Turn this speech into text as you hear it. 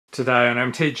Today on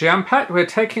MTG Unpacked, we're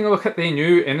taking a look at the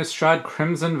new Innistrad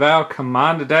Crimson Vow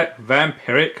Commander deck,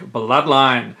 Vampiric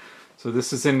Bloodline. So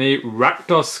this is in the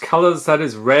Rakdos colours, that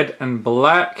is red and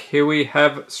black. Here we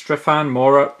have Strefan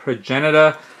Mora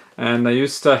Progenitor, and they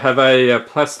used to have a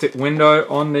plastic window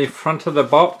on the front of the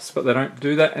box, but they don't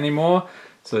do that anymore.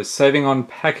 So saving on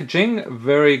packaging,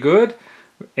 very good.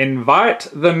 Invite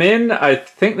them in. I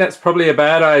think that's probably a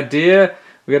bad idea.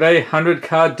 We got a 100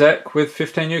 card deck with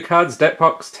 15 new cards, deck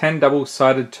box, 10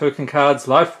 double-sided token cards,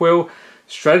 life wheel,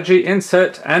 strategy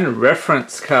insert, and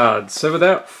reference cards. So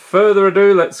without further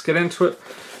ado, let's get into it.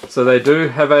 So they do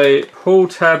have a pull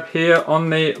tab here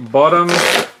on the bottom.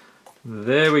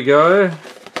 There we go.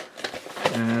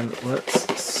 And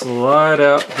let's slide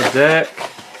out the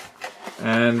deck.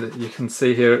 And you can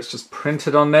see here it's just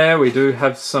printed on there. We do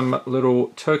have some little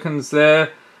tokens there.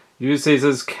 Use these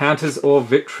as counters or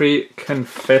victory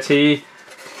confetti.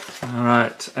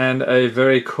 Alright, and a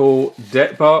very cool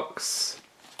deck box.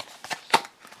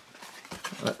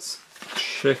 Let's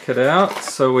check it out.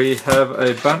 So we have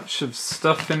a bunch of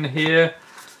stuff in here.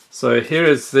 So here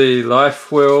is the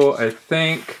life wheel, I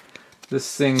think.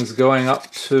 This thing's going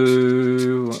up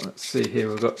to, let's see here,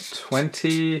 we've got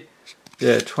 20.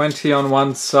 Yeah, 20 on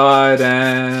one side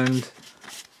and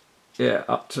yeah,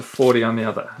 up to 40 on the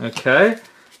other. Okay.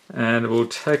 And we'll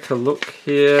take a look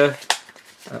here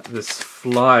at this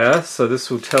flyer. So this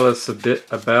will tell us a bit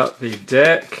about the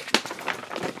deck.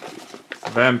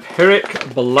 Vampiric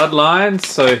Bloodline.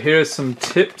 So here are some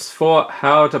tips for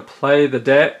how to play the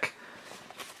deck.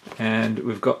 And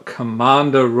we've got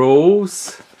commander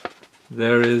rules.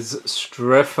 There is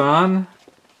Strefan.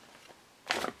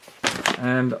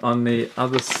 And on the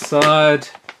other side,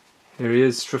 here he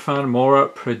is, Strefan Mora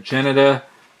Progenitor,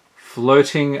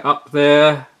 floating up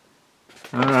there.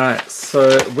 Alright,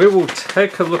 so we will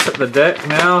take a look at the deck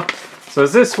now. So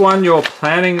is this one you're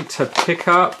planning to pick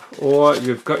up, or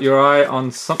you've got your eye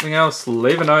on something else?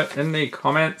 Leave a note in the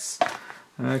comments.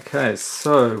 Okay,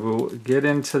 so we'll get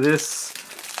into this.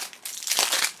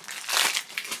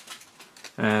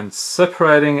 And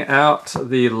separating out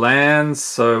the lands,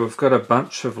 so we've got a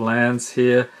bunch of lands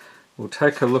here. We'll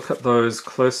take a look at those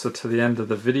closer to the end of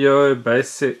the video.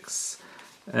 Basics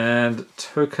and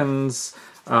tokens.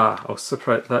 I'll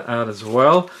separate that out as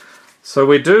well. So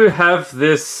we do have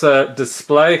this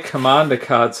display commander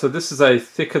card. So this is a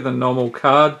thicker than normal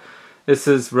card. This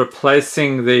is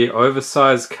replacing the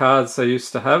oversized cards they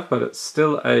used to have, but it's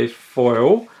still a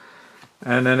foil.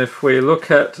 And then if we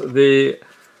look at the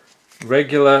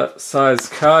regular size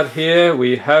card here,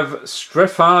 we have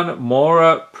Strefan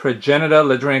Mora Progenitor,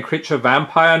 legendary creature,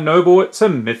 vampire noble. It's a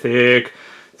mythic.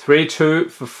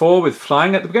 3/2 for 4 with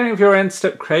flying. At the beginning of your end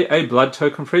step, create a blood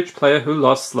token for each player who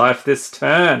lost life this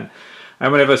turn.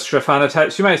 And whenever Strefan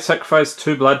attacks, you may sacrifice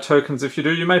 2 blood tokens. If you do,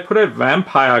 you may put a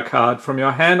vampire card from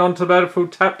your hand onto the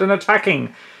battlefield tapped and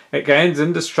attacking. It gains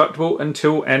indestructible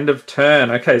until end of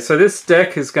turn. Okay, so this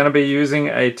deck is going to be using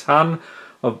a ton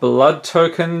of blood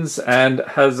tokens and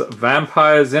has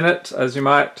vampires in it, as you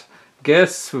might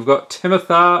guess. We've got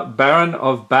Timothar, Baron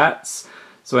of Bats.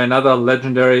 So another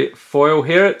legendary foil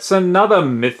here. It's another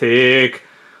mythic.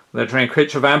 Legendary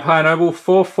creature, vampire noble,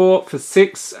 4/4 for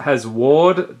 6, has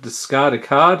ward, discard a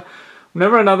card.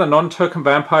 Whenever another non-token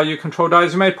vampire you control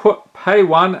dies, you may pay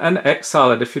 1 and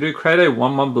exile it. If you do, create a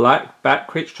 1/1 black bat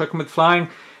creature token with flying.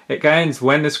 It gains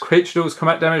when this creature deals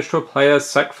combat damage to a player,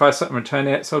 sacrifice it and return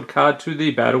the exiled card to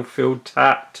the battlefield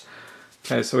tapped.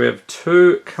 Okay, so we have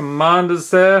 2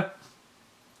 commanders there.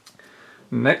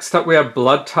 Next up we have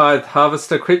Blood Tithe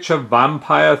Harvester creature,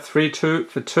 vampire, 3/2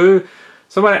 for 2.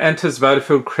 So when it enters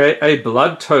battlefield, create a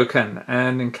blood token.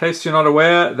 And in case you're not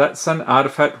aware, that's an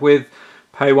artifact with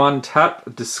pay 1, tap,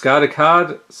 discard a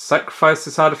card, sacrifice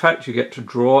this artifact, you get to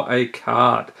draw a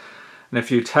card. And if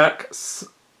you tap,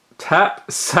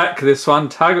 sack this one,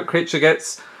 target creature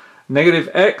gets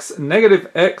 -X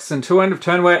until end of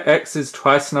turn, where X is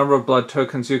twice the number of blood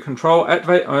tokens you control.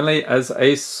 Activate only as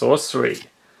a sorcery.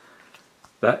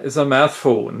 That is a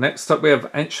mouthful. Next up we have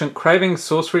Ancient Craving,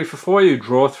 sorcery for 4. You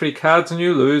draw 3 cards and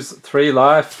you lose 3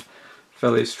 life.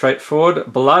 Fairly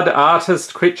straightforward. Blood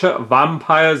Artist creature,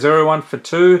 vampire, 0/1 for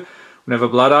 2. Whenever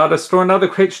Blood Artist or another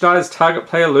creature dies, target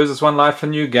player loses 1 life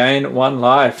and you gain 1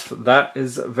 life. That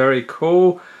is very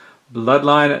cool.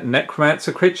 Bloodline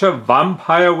Necromancer creature,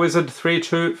 vampire wizard,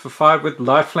 3/2 for 5 with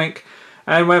lifelink.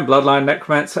 And when Bloodline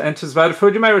Necromancer enters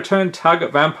battlefield, you may return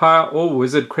target vampire or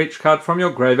wizard creature card from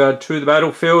your graveyard to the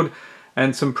battlefield.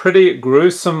 And some pretty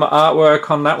gruesome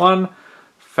artwork on that one.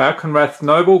 Falconwrath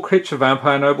Noble creature,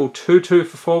 vampire noble, 2/2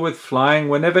 for 4 with flying.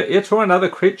 Whenever it or another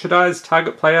creature dies,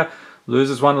 target player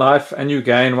loses 1 life, and you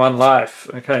gain 1 life.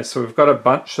 Okay, so we've got a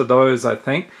bunch of those, I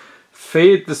think.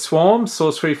 Feed the Swarm,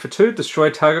 sorcery for 2, destroy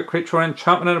target creature or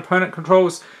enchantment an opponent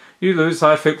controls. You lose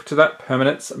life equal to that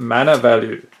permanent's mana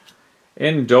value.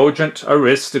 Indulgent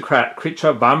Aristocrat,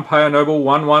 creature vampire noble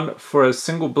 1/1 for a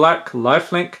single black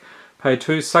lifelink. Pay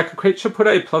 2, sack a creature, put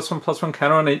a +1/+1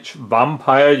 counter on each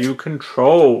vampire you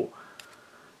control.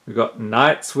 We've got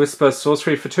Knight's Whisper,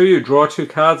 sorcery for 2, you draw 2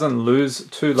 cards and lose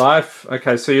 2 life.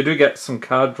 Okay, so you do get some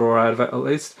card draw out of it at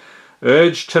least.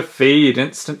 Urge to Feed,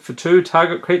 instant for 2,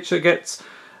 target creature gets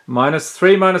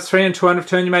 -3/-3 until end of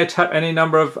turn. You may tap any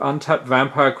number of untapped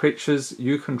vampire creatures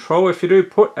you control. If you do,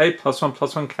 put a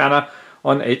 +1/+1 counter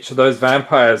on each of those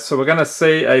vampires. So we're going to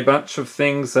see a bunch of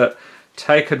things that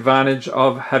take advantage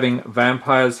of having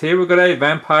vampires here. We've got a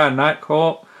Vampire Night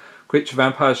Call, creature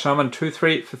vampire shaman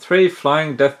 2/3 for 3,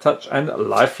 flying, death touch, and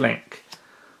lifelink.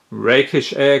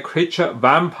 Rakish Air, creature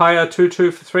vampire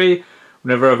 2/2 for 3.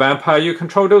 Whenever a vampire you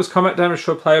control deals combat damage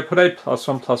to a player, put a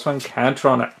 +1/+1 counter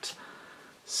on it.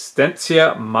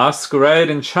 Stensia Masquerade,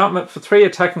 enchantment for 3,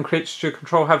 attacking creatures you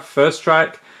control have first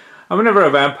strike. And whenever a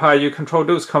vampire you control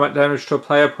deals combat damage to a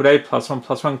player, put a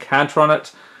 +1/+1 counter on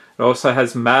it. It also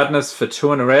has Madness for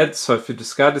 2 and a red, so if you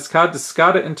discard this card,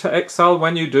 discard it into exile.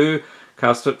 When you do,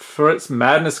 cast it for its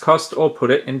Madness cost or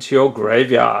put it into your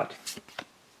graveyard.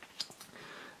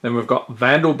 Then we've got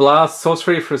Vandal Blast,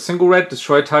 sorcery for a single red,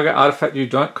 destroy target artifact you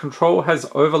don't control, has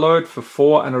Overload for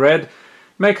 4 and a red. You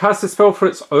may cast a spell for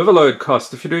its Overload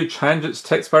cost. If you do, change its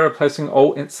text by replacing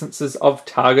all instances of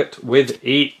target with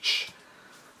each.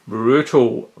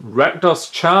 Brutal.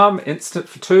 Rakdos Charm, instant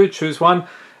for 2, choose 1.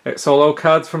 Exile all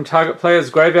cards from target player's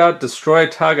graveyard, destroy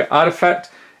target artifact.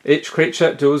 Each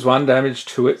creature deals 1 damage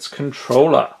to its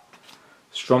controller.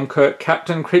 Stromkirk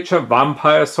Captain, creature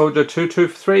vampire soldier 2/2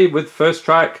 for 3 with first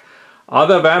strike.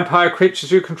 Other vampire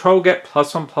creatures you control get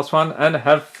 +1/+1 and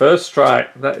have first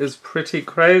strike. That is pretty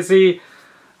crazy.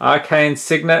 Arcane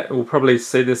Signet, we'll probably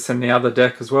see this in the other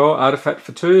deck as well. Artifact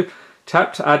for 2,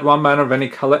 tap to add 1 mana of any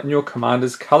colour in your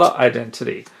commander's colour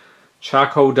identity.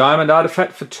 Charcoal Diamond,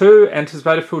 artifact for 2, enters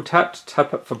battlefield tapped,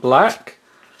 tap it for black.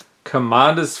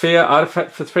 Commander's Sphere,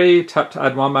 artifact for 3, tap to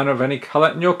add 1 mana of any colour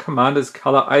in your commander's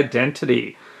colour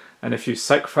identity. And if you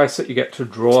sacrifice it, you get to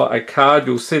draw a card.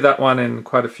 You'll see that one in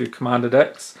quite a few commander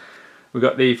decks. We've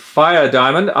got the Fire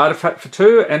Diamond, artifact for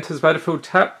 2, enters battlefield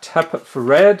tapped, tap it for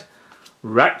red.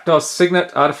 Rakdos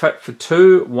Signet, artifact for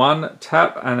 2, 1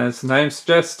 tap, and as the name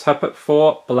suggests, tap it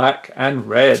for black and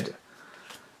red.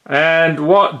 And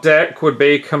what deck would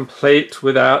be complete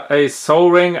without a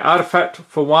Soul Ring, artifact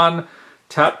for 1,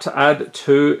 tap to add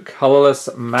 2 colorless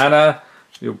mana.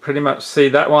 You'll pretty much see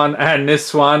that one and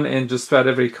this one in just about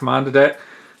every commander deck.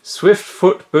 Swift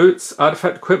Foot Boots,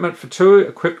 artifact equipment for 2,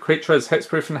 equipped creature has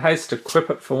hexproof and haste, equip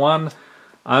it for 1.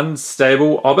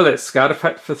 Unstable Obelisk,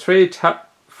 artifact for 3, tap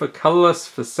for colorless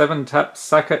for 7, tap,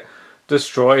 sack it,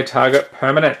 destroy target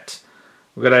permanent.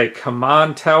 We've got a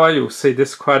Command Tower, you'll see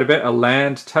this quite a bit, a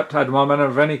land, tap to add 1 mana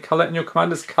of any colour in your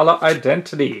commander's colour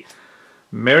identity.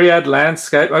 Myriad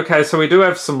Landscape, okay, so we do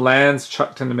have some lands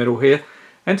chucked in the middle here.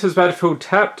 Enters battlefield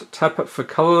tapped, tap it for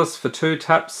colorless for 2,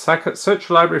 tap, sack it, search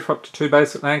your library for up to 2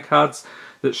 basic land cards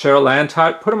that share a land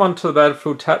type, put them onto the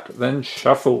battlefield tapped, then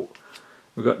shuffle.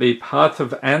 We've got the Path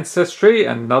of Ancestry,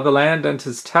 another land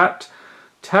enters tapped.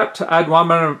 Tap to add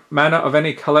 1 mana of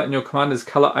any colour in your commander's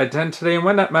colour identity, and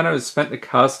when that mana is spent to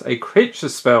cast a creature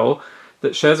spell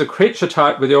that shares a creature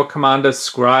type with your commander,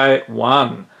 scry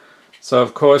 1. So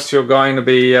of course you're going to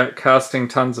be casting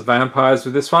tons of vampires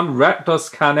with this one.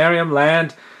 Rakdos Carnarium,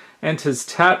 land, enters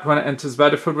tapped. When it enters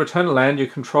battlefield, return a land you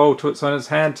control to its owner's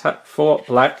hand, tap for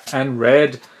black and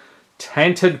red.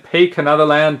 Tainted Peak, another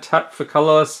land, tap for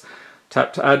colourless.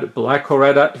 Tap to add black or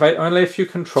red, activate only if you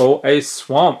control a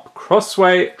swamp.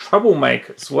 Crossway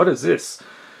Troublemakers, what is this?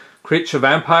 Creature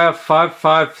vampire,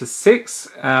 5/5 for 6.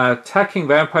 Attacking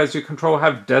vampires you control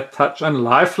have death touch and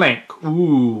lifelink.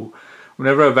 Ooh.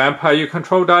 Whenever a vampire you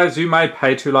control dies, you may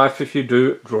pay 2 life. If you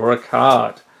do, draw a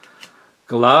card.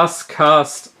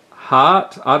 Glasscast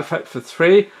Heart, artifact for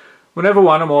 3. Whenever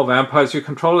 1 or more vampires you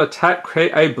control attack,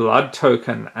 create a blood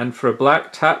token. And for a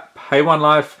black tap, pay 1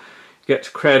 life. You get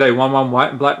to create a 1/1 white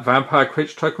and black vampire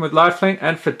creature token with lifelink.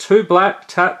 And for 2 black,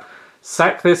 tap,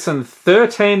 sack this and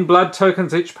 13 blood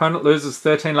tokens. Each opponent loses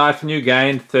 13 life and you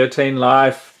gain 13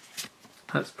 life.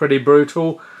 That's pretty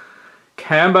brutal.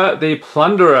 Camber the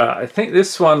Plunderer. I think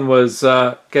this one was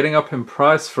getting up in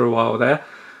price for a while there.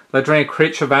 Legendary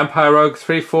creature vampire rogue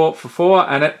 3/4 for 4,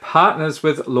 and it partners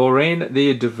with Laureen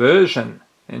the Diversion.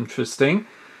 Interesting.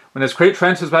 When this creature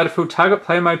enters battlefield, target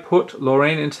player may put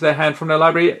Laureen into their hand from their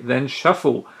library, then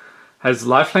shuffle. Has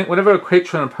lifelink. Whenever a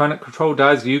creature an opponent control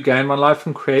dies, you gain 1 life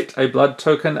and create a blood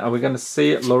token. Are we going to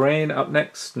see Lorraine up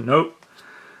next? Nope.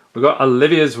 We've got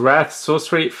Olivia's Wrath,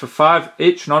 sorcery for 5.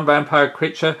 Each non-vampire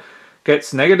creature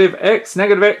gets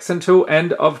 -X until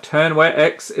end of turn, where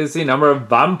X is the number of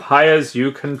vampires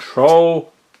you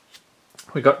control.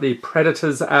 We got the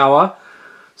Predator's Hour.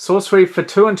 Sorcery for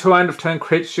 2 and 2 end of turn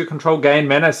creatures you control gain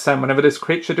menace, and whenever this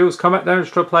creature deals combat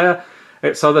damage to a player,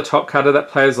 exile the top card of that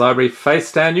player's library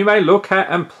face down. You may look at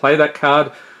and play that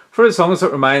card for as long as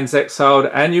it remains exiled,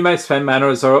 and you may spend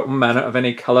mana or mana of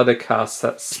any colour to cast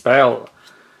that spell.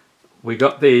 We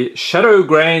got the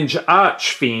Shadowgrange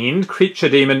Archfiend, creature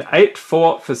demon,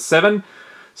 8/4 for 7.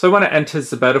 So when it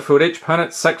enters the battlefield, each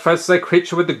opponent sacrifices a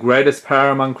creature with the greatest power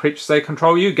among creatures they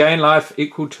control. You gain life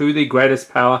equal to the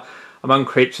greatest power among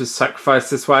creatures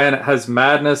sacrificed this way, and it has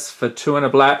Madness for 2 and a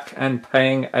black and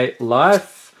paying 8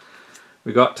 life.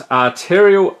 We got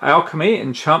Arterial Alchemy,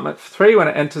 enchantment for 3. When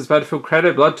it enters battlefield, create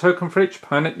a blood token for each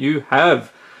opponent you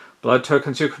have. Blood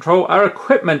tokens you control are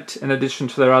equipment in addition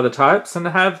to their other types, and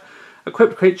have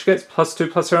equipped creature gets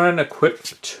 +2/+0 and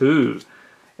equipped 2.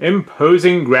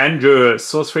 Imposing Grandeur.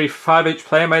 Sorcery for 5. Each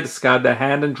player may discard their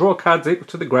hand and draw cards equal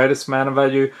to the greatest mana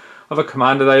value of a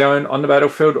commander they own on the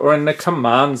battlefield or in the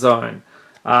command zone.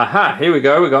 Aha, here we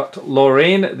go. We got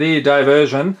Laureen the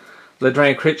Diversion.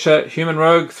 Legendary creature, human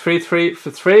rogue, 3/3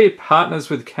 for 3. Partners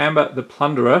with Camber the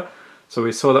Plunderer. So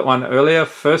we saw that one earlier.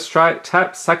 First strike,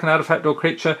 tap, second artifact or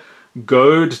creature,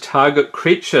 goad target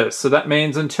creature. So that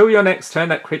means until your next turn,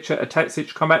 that creature attacks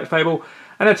each combat if able,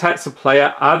 and attacks a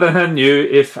player other than you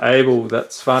if able.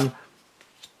 That's fun.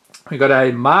 We got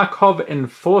a Markov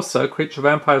Enforcer, creature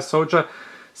vampire soldier,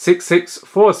 6/6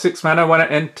 for 6 mana. When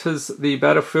it enters the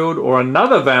battlefield or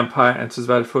another vampire enters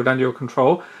the battlefield under your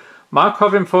control,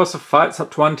 Markov Enforcer fights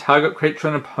up to 1 target creature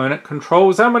an opponent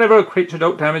controls, and whenever a creature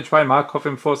dealt damage by Markov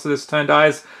Enforcer this turn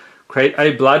dies, create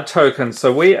a blood token.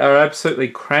 So we are absolutely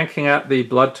cranking out the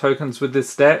blood tokens with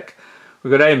this deck.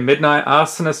 We've got a Midnight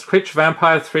Arsonist, creature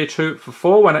vampire, 3/2 for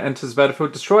 4. When it enters the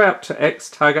battlefield, destroy up to X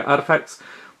target artifacts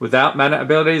without mana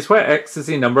abilities, where X is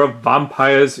the number of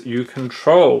vampires you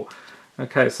control.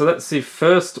 Okay, so that's the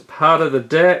first part of the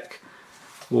deck.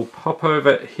 We'll pop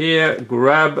over here,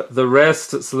 grab the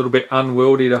rest. It's a little bit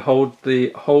unwieldy to hold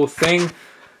the whole thing.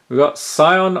 We've got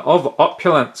Scion of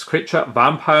Opulence, creature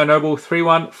vampire noble,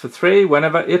 3/1 for 3.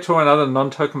 Whenever it or another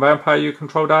non-token vampire you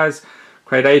control dies,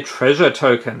 create a treasure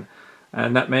token.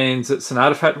 And that means it's an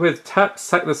artifact with tap.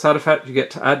 Sack this artifact, you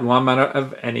get to add 1 mana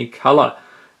of any colour.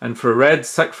 And for a red,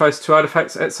 sacrifice 2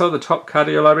 artifacts, exile the top card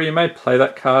of your library. You may play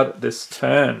that card this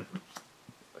turn.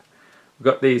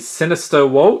 We've got the Sinister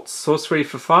Waltz, sorcery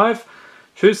for 5.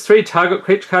 Choose 3 target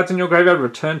creature cards in your graveyard,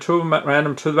 return 2 of them at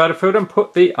random to the battlefield, and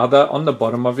put the other on the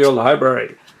bottom of your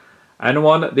library. And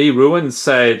one, the Ruined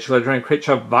Sage, legendary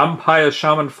creature, vampire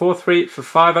shaman, 4/3 for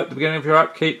 5. At the beginning of your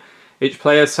upkeep, each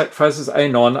player sacrifices a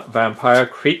non-vampire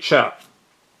creature.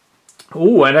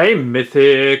 Ooh, and a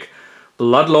mythic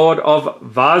Bloodlord of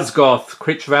Vazgoth,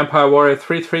 creature vampire warrior,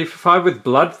 3/3 for 5 with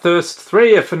Bloodthirst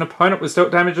 3. If an opponent was dealt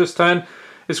damage this turn,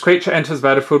 this creature enters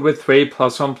battlefield with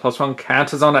 3+1/+1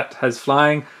 counters on it. Has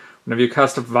flying. Whenever you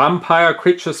cast a vampire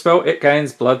creature spell, it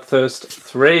gains Bloodthirst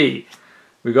 3.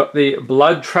 We got the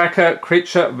Blood Tracker,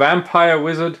 creature vampire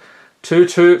wizard,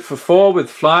 2/2 for 4 with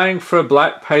flying. For a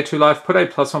black, pay 2 life, put a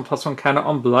 +1/+1 counter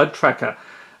on Blood Tracker.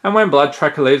 And when Blood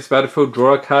Tracker leaves the battlefield,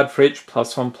 draw a card for each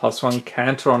 +1/+1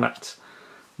 counter on it.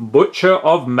 Butcher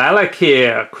of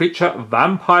Malakir, creature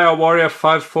vampire warrior,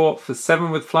 5/4 for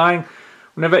 7 with flying.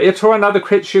 Whenever it or another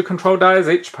creature you control dies,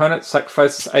 each opponent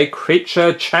sacrifices a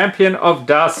creature. Champion of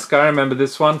Dusk, I remember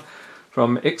this one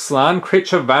from Ixalan.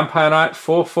 Creature vampire knight,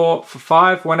 4/4 for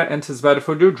 5. When it enters the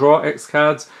battlefield, you draw X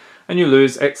cards and you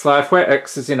lose X life, where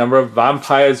X is the number of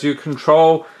vampires you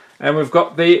control. And we've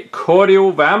got the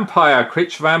Cordial Vampire,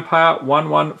 creature vampire,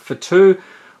 1/1 for 2.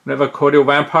 Whenever Cordial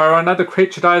Vampire or another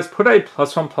creature dies, put a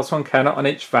 +1/+1 counter on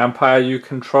each vampire you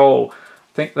control.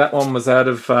 I think that one was out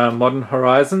of Modern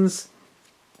Horizons.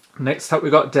 Next up we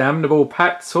got Damnable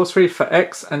Pact, sorcery for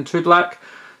X and 2 black.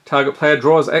 Target player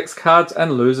draws X cards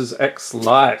and loses X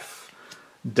life.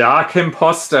 Dark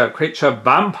Imposter, creature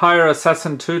vampire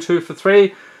assassin, 2/2 for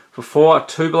 3. For 4,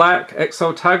 2 black.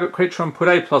 Exile target creature and put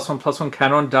a +1/+1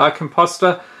 counter on Dark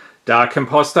Imposter. Dark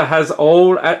Imposter has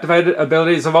all activated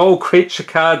abilities of all creature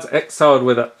cards exiled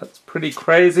with it. That's pretty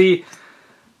crazy.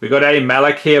 We got a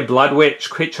Malakir Blood Witch,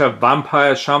 creature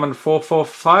vampire shaman, 4/4 for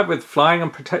 5 with flying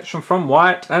and protection from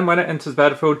white. And when it enters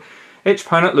battlefield, each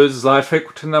opponent loses life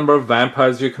equal to the number of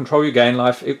vampires you control. You gain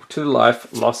life equal to the life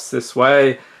lost this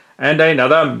way. And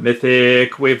another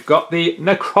mythic. We've got the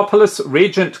Necropolis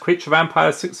Regent, creature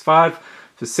vampire, 6/5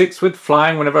 For 6 with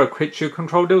flying, whenever a creature you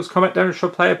control deals combat damage to a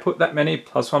player, put that many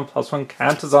 +1/+1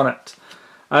 counters on it.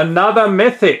 Another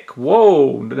mythic.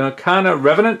 Whoa. Narcana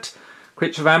Revenant.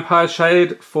 Creature Vampire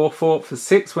Shade. 4/4 for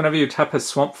 6. Whenever you tap a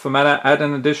swamp for mana, add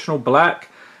an additional black.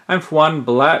 And for 1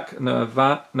 black,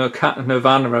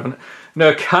 Nirvana Revenant.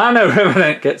 Narcana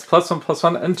Revenant gets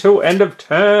 +1/+1 until end of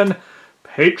turn.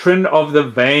 Patron of the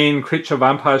Vein. Creature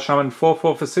Vampire Shaman.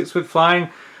 4/4 for 6 with flying.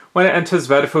 When it enters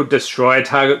battlefield, destroy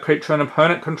target creature an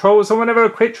opponent controls, or whenever a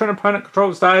creature an opponent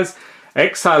controls dies,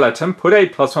 exile it and put a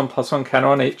 +1/+1 counter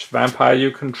on each vampire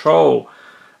you control.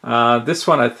 This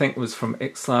one I think was from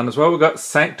Ixalan as well. We've got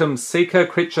Sanctum Seeker,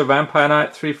 creature Vampire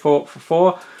Knight, 3/4 for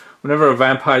 4. Whenever a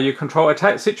vampire you control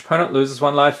attacks, each opponent loses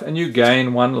 1 life and you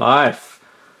gain 1 life.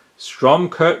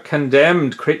 Stromkirk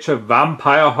Condemned, creature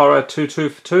Vampire Horror, 2/2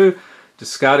 for 2.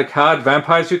 Discard a card.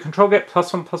 Vampires you control get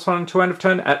 +1/+1 until end of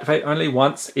turn. Activate only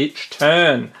once each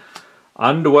turn.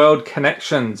 Underworld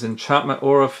Connections. Enchantment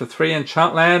Aura for 3.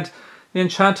 Enchant Land. The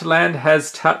enchanted land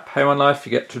has tap, pay 1 life. You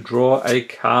get to draw a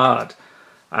card.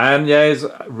 Anye's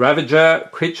Ravager.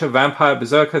 Creature Vampire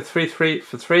Berserker. 3/3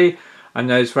 for 3.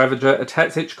 Anye's Ravager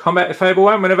attacks each combat if able.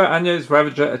 And whenever Anye's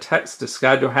Ravager attacks,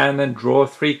 discard your hand and draw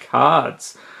 3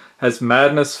 cards. Has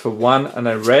Madness for 1 and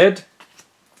a red.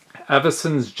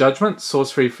 Avacyn's Judgment,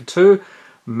 sorcery for 2.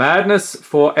 Madness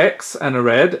for X and a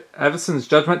red. Avacyn's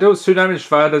Judgment deals 2 damage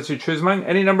divided as you choose among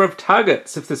any number of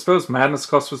targets. If the spell's Madness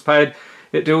cost was paid,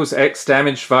 it deals X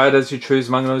damage divided as you choose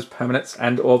among those permanents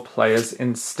and or players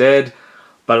instead.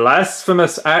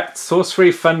 Blasphemous Act,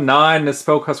 sorcery for 9. This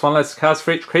spell costs 1 less to cast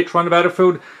for each creature on the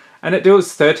battlefield, and it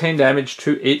deals 13 damage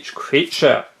to each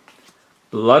creature.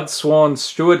 Bloodsworn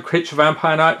Steward, creature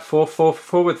Vampire Knight, 4/4 for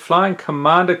 4 with flying.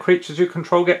 Commander creatures you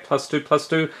control get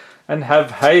 +2/+2 and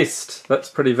have haste. That's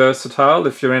pretty versatile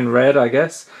if you're in red, I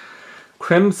guess.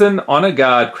 Crimson Honor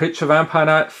Guard, creature Vampire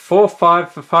Knight,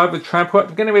 4/5 for 5 with trample. At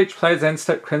the beginning of each player's end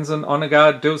step, Crimson Honor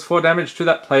Guard deals 4 damage to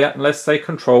that player unless they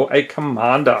control a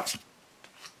commander.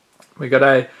 We got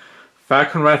a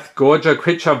Falconwrath Gorger,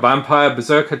 creature Vampire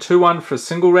Berserker, 2/1 for a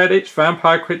single red. Each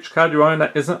vampire creature card you own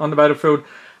that isn't on the battlefield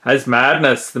has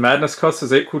Madness. The Madness cost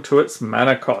is equal to its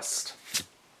mana cost.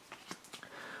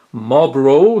 Mob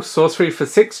Rule, sorcery for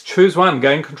 6. Choose 1.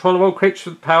 Gain control of all creatures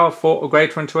with power 4 or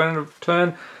greater until end of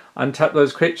turn. Untap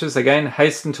those creatures. Again,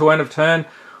 haste until end of turn.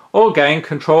 Or gain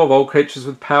control of all creatures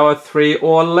with power 3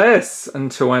 or less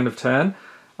until end of turn.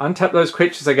 Untap those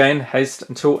creatures. Again, haste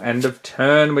until end of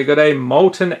turn. We got a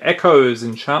Molten Echoes,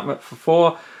 enchantment for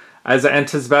 4. As it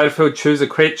enters the battlefield, choose a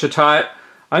creature type.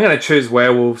 I'm going to choose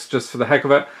werewolves just for the heck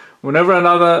of it. Whenever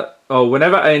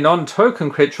a non-token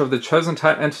creature of the chosen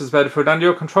type enters the battlefield under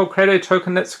your control, create a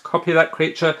token that's a copy of that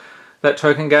creature. That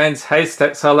token gains haste,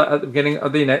 exile it at the beginning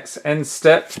of the next end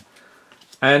step.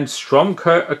 And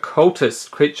Stromkirk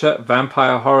Occultist, creature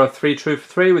Vampire Horror, 3/2 for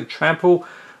 3 with trample.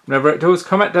 Whenever it deals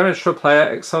combat damage to a player,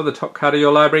 exile the top card of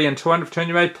your library. Until end of turn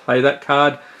you may play that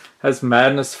card. Has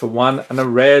Madness for 1 and a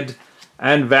red.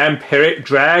 And Vampiric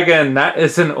Dragon, that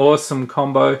is an awesome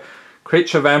combo.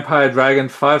 Creature Vampire Dragon,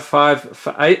 5/5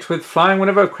 for 8 with flying.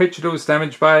 Whenever a creature deals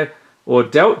damage by, or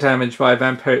dealt damage by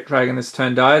Vampiric Dragon this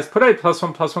turn dies, put a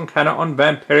 +1/+1 counter on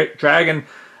Vampiric Dragon.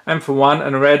 And for 1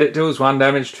 and a red, it deals 1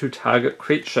 damage to target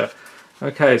creature.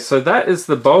 Okay, so that is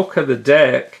the bulk of the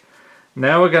deck.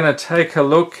 Now we're going to take a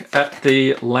look at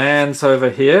the lands over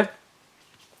here.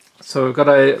 So we've got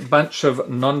a bunch of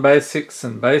non-basics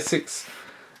and basics.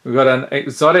 We've got an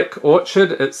Exotic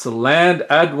Orchard. It's a land,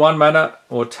 add 1 mana,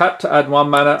 or tap to add 1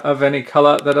 mana of any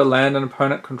color that a land an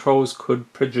opponent controls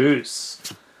could produce.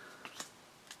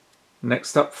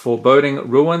 Next up, Foreboding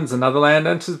Ruins. Another land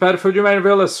enters battlefield. You may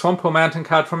reveal a swamp or mountain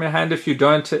card from your hand. If you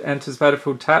don't, it enters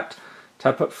battlefield tapped.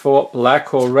 Tap it for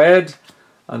black or red.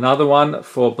 Another one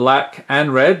for black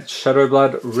and red.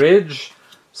 Shadowblood Ridge.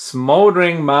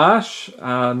 Smoldering Marsh,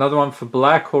 another one for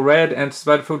black or red, enters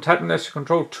battlefield tapped unless you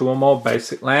control 2 or more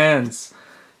basic lands.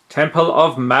 Temple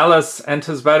of Malice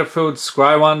enters battlefield,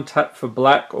 scry 1, tap for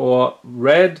black or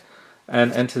red,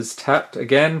 and enters tapped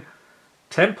again.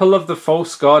 Temple of the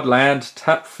False God land,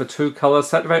 tap for 2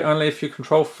 colors, activate only if you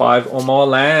control 5 or more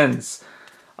lands.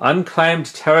 Unclaimed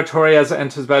Territory, as it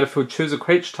enters battlefield, choose a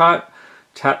creature type,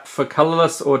 tap for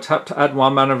colorless, or tap to add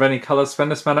 1 mana of any color,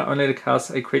 spend this mana only to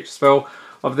cast a creature spell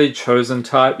of the chosen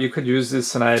type. You could use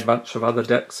this in a bunch of other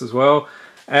decks as well.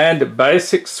 And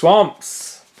Basic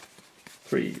Swamps.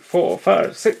 3, 4,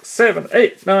 5, 6, 7,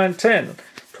 8, 9, 10,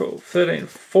 12, 13,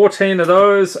 14 of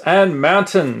those. And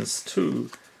Mountains.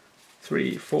 2,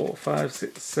 3, 4, 5,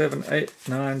 6, 7, 8,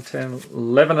 9, 10,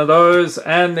 11 of those.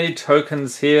 And the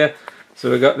tokens here. So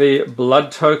we've got the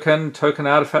Blood token, token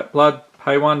artifact blood,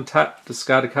 pay 1, tap,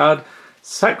 discard a card.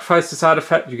 Sacrifice this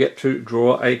artifact, you get to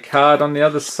draw a card. On the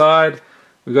other side,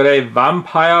 we've got a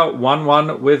Vampire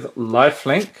 1/1 with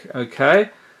lifelink. Okay,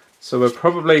 so we're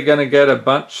probably going to get a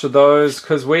bunch of those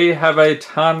because we have a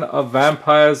ton of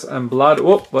vampires and blood.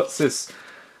 Oh, what's this?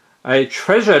 A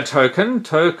treasure token.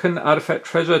 Token artifact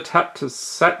treasure. Tap to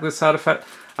sack this artifact.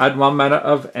 Add 1 mana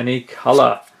of any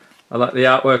color. I like the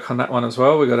artwork on that one as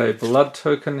well. We've got a blood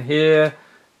token here.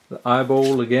 The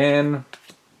eyeball again.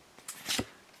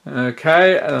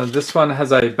 Okay, this one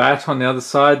has a bat on the other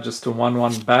side. Just a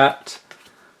 1/1 bat.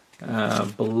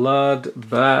 Blood,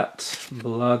 bat,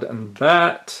 blood and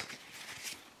bat.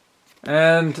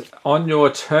 And on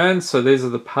your turn, so these are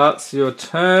the parts of your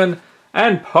turn.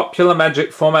 And popular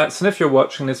Magic formats, and if you're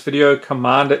watching this video,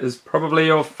 Commander is probably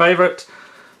your favorite.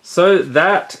 So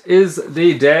that is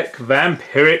the deck,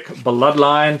 Vampiric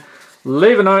Bloodline.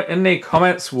 Leave a note in the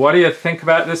comments, what do you think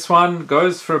about this one?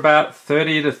 Goes for about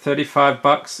 30 to 35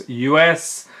 bucks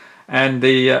US, and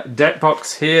the deck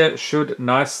box here should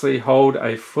nicely hold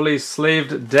a fully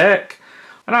sleeved deck.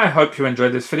 And I hope you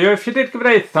enjoyed this video. If you did, give it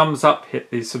a thumbs up, hit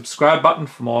the subscribe button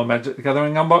for more Magic the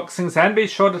Gathering unboxings, and be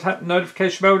sure to tap the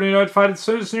notification bell to be notified as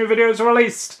soon as new videos are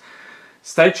released.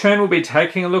 Stay tuned, we'll be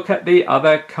taking a look at the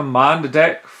other Commander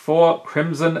deck for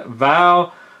Crimson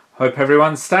Vow. Hope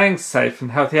everyone's staying safe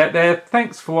and healthy out there.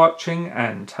 Thanks for watching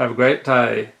and have a great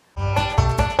day.